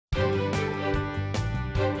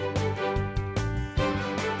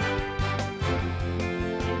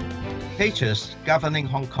Patriots governing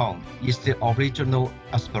Hong Kong is the original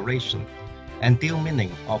aspiration and dual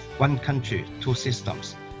meaning of one country, two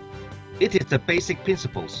systems. It is the basic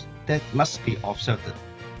principles that must be observed.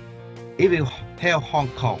 It will help Hong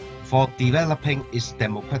Kong for developing its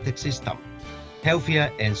democratic system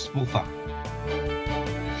healthier and smoother.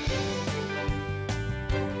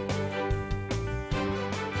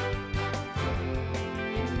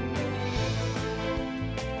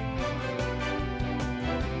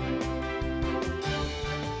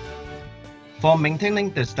 For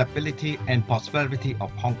maintaining the stability and prosperity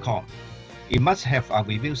of Hong Kong, it must have a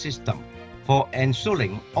review system for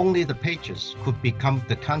ensuring only the patriots could become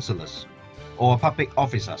the councillors or public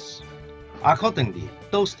officers. Accordingly,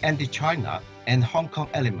 those anti-China and Hong Kong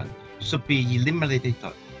elements should be eliminated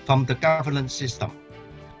from the governance system.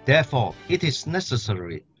 Therefore, it is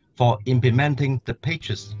necessary for implementing the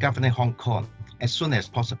patriots governing Hong Kong as soon as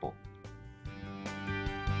possible.